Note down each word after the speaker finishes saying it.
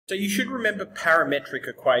So you should remember parametric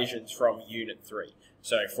equations from Unit 3.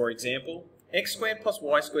 So for example, x squared plus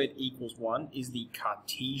y squared equals 1 is the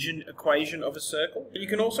Cartesian equation of a circle. You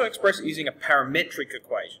can also express it using a parametric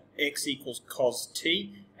equation. X equals cos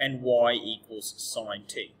t and y equals sine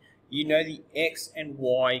t. You know the x and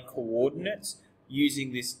y coordinates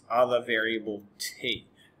using this other variable t.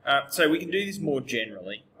 So we can do this more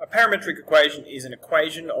generally. A parametric equation is an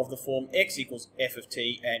equation of the form x equals f of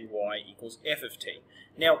t and y equals f of t.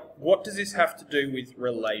 Now, what does this have to do with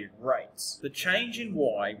related rates? The change in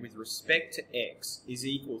y with respect to x is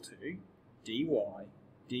equal to dy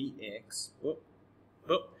dx,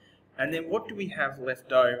 and then what do we have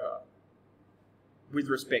left over with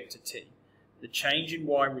respect to t? The change in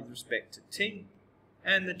y with respect to t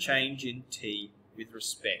and the change in t with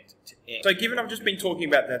respect to x. So given I've just been talking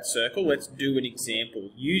about that circle, let's do an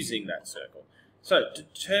example using that circle. So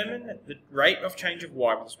determine the rate of change of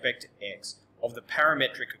y with respect to x of the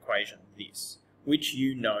parametric equation, this, which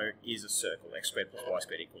you know is a circle, x squared plus y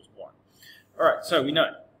squared equals 1. Alright, so we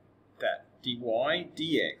know that dy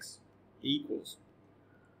dx equals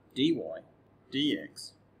dy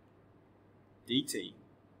dx dt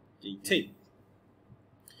dt.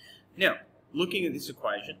 Now, looking at this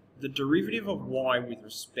equation, the derivative of y with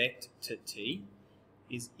respect to t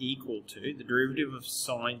is equal to the derivative of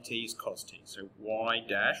sine t is cos t. So y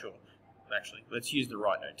dash, or actually, let's use the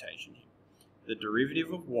right notation here. The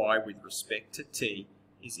derivative of y with respect to t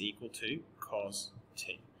is equal to cos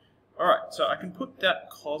t. Alright, so I can put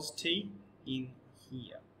that cos t in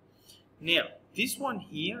here. Now, this one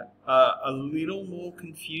here, a little more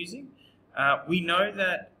confusing. We know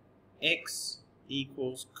that x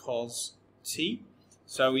equals cos t.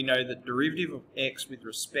 So we know that derivative of x with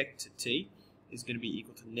respect to t is going to be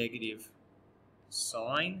equal to negative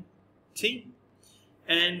sine t.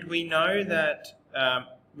 And we know that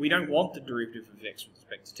we don't want the derivative of x with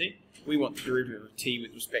respect to t. We want the derivative of t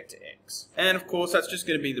with respect to x. And of course, that's just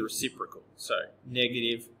going to be the reciprocal. So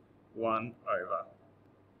negative 1 over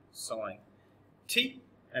sine t.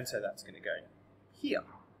 And so that's going to go here.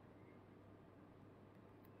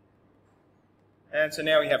 And so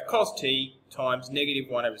now we have cos t times negative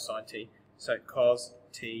 1 over sine t. So cos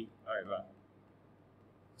t over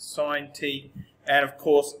sine t. And of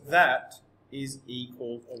course that is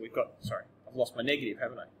equal, or we've got, sorry, I've lost my negative,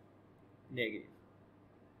 haven't I? Negative.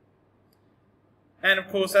 And of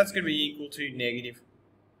course that's going to be equal to negative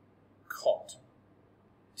cot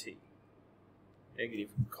t. Negative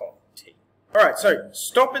cot t. Alright, so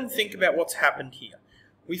stop and think about what's happened here.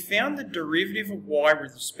 We found the derivative of y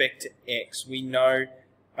with respect to x, we know,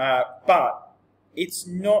 but it's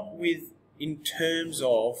not in terms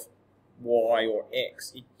of y or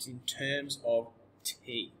x, it's in terms of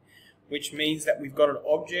t, which means that we've got an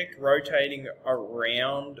object rotating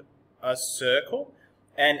around a circle,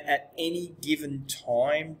 and at any given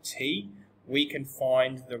time t, we can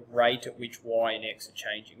find the rate at which y and x are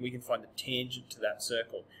changing. We can find the tangent to that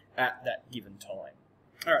circle at that given time.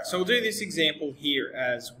 Alright, so we'll do this example here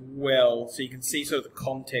as well, so you can see sort of the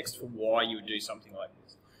context for why you would do something like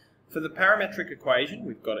this. For the parametric equation,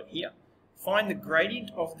 we've got it here. Find the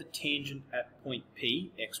gradient of the tangent at point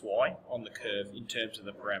P, xy, on the curve in terms of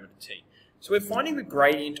the parameter t. So we're finding the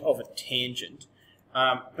gradient of a tangent,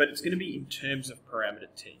 but it's going to be in terms of parameter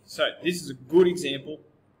t. So this is a good example.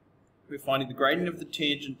 We're finding the gradient of the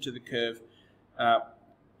tangent to the curve.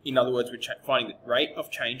 In other words, we're finding the rate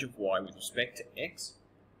of change of y with respect to x.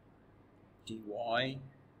 dy,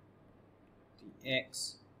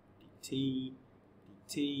 dx, dt,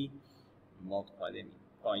 dt, multiply them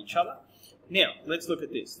by each other. Now, let's look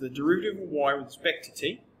at this. The derivative of y with respect to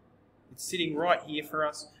t, it's sitting right here for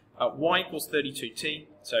us. Y equals 32t,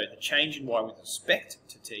 so the change in y with respect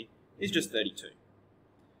to t is just 32.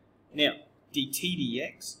 Now, dt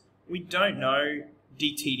dx, we don't know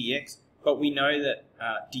dt dx, but we know that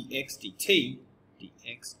dx dt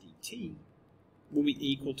will be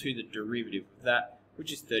equal to the derivative of that,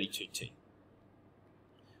 which is 32t.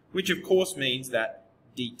 Which of course means that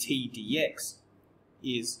dt dx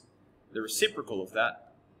is the reciprocal of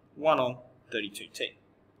that, 1 on 32t.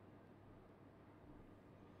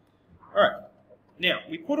 Alright, now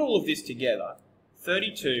we put all of this together,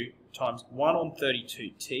 32 times 1 on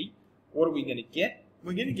 32t, what are we going to get?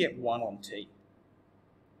 We're going to get 1 on t.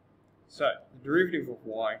 So, the derivative of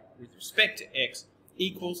y with respect to x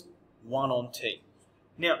equals 1 on t.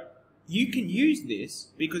 Now, you can use this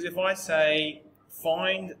because if I say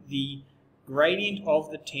find the gradient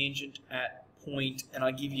of the tangent at point, and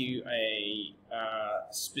I give you a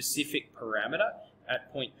specific parameter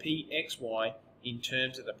at point P, x, y in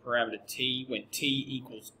terms of the parameter t when t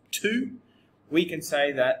equals 2, we can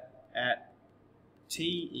say that at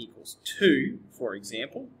t equals 2, for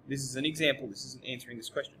example, this is an example, this isn't answering this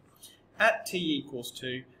question. At t equals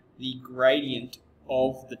 2, the gradient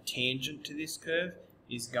of the tangent to this curve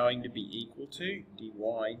is going to be equal to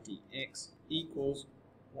dy dx equals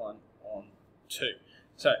 1 on 2.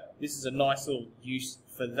 So this is a nice little use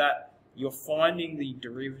for that. You're finding the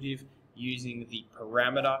derivative using the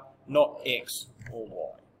parameter, not x or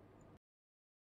y.